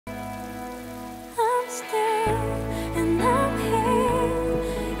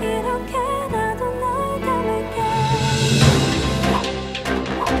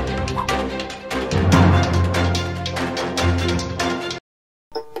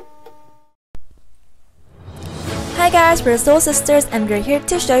guys, we're Seoul sisters and we're here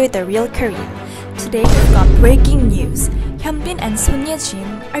to show you the real Korea. Today we've got breaking news. Hyunbin and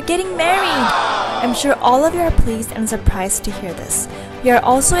Sonyejin are getting married! I'm sure all of you are pleased and surprised to hear this. We are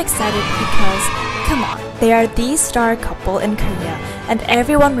also excited because, come on, they are the star couple in Korea and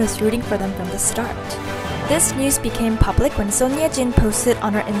everyone was rooting for them from the start. This news became public when Sonyejin posted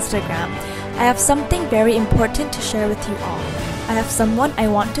on her Instagram, "I have something very important to share with you all. I have someone I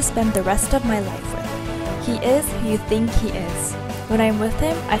want to spend the rest of my life with. He is who you think he is. When I'm with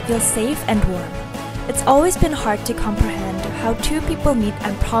him, I feel safe and warm." It's always been hard to comprehend how two people meet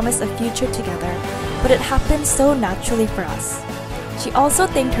and promise a future together, but it happens so naturally for us. She also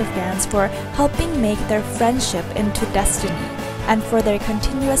thanked her fans for helping make their friendship into destiny and for their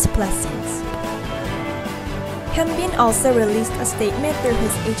continuous blessings. Hyunbin also released a statement through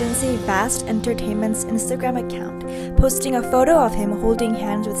his agency Vast Entertainment's Instagram account, posting a photo of him holding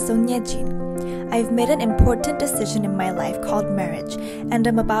hands with Sonyejin. "I've made an important decision in my life called marriage, and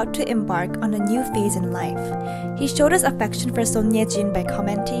I'm about to embark on a new phase in life." He showed his affection for Sonyejin by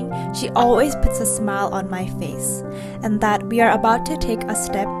commenting, "She always puts a smile on my face," and that we are about to take a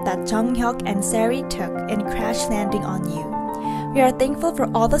step that Junghyuk and Seri took in Crash Landing on You. We are thankful for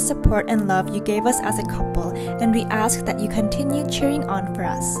all the support and love you gave us as a couple, and we ask that you continue cheering on for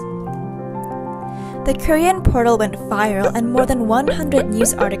us. The Korean portal went viral and more than 100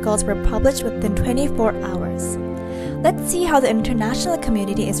 news articles were published within 24 hours. Let's see how the international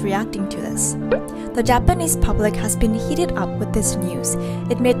community is reacting to this. The Japanese public has been heated up with this news.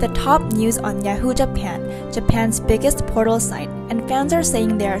 It made the top news on Yahoo Japan, Japan's biggest portal site, and fans are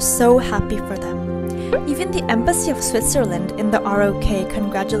saying they are so happy for them. Even the Embassy of Switzerland in the ROK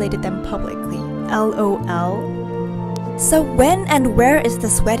congratulated them publicly. LOL. So when and where is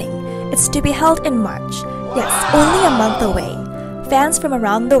this wedding? It's to be held in March. Yes, only a month away. Fans from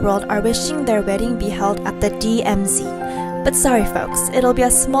around the world are wishing their wedding be held at the DMZ. But sorry folks, it'll be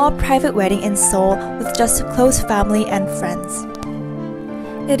a small private wedding in Seoul with just close family and friends.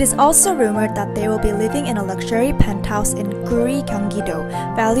 It is also rumored that they will be living in a luxury penthouse in Guri, Gyeonggi-do,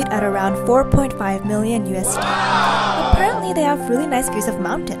 valued at around 4.5 million USD. Apparently they have really nice views of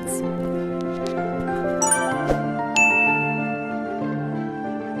mountains.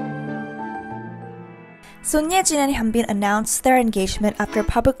 Sonyejin and Hyunbin announced their engagement after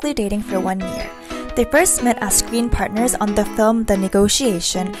publicly dating for 1 year. They first met as screen partners on the film The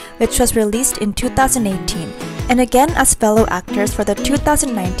Negotiation, which was released in 2018, and again as fellow actors for the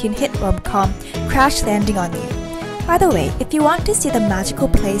 2019 hit rom-com Crash Landing on You. By the way, if you want to see the magical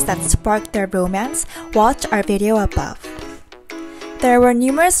place that sparked their romance, watch our video above. There were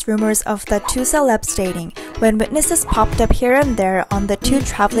numerous rumors of the two celebs dating, when witnesses popped up here and there on the two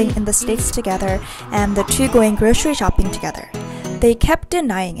traveling in the States together and the two going grocery shopping together. They kept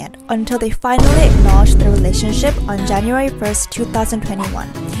denying it until they finally acknowledged their relationship on January 1st, 2021,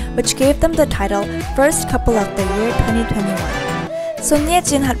 which gave them the title First Couple of the Year 2021.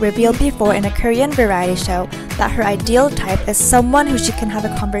 Sonyejin had revealed before in a Korean variety show that her ideal type is someone who she can have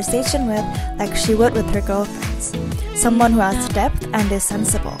a conversation with like she would with her girlfriends. Someone who has depth and is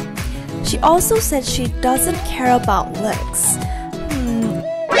sensible. She also said she doesn't care about looks.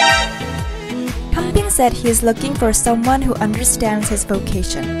 Hyunbin said he is looking for someone who understands his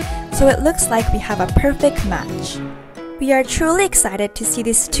vocation, so it looks like we have a perfect match. We are truly excited to see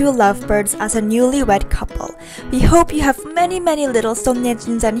these two lovebirds as a newlywed couple. We hope you have many little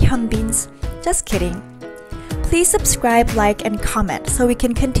Sonyejins and Hyunbins. Just kidding. Please subscribe, like, and comment so we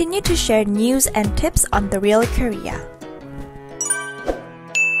can continue to share news and tips on the real Korea.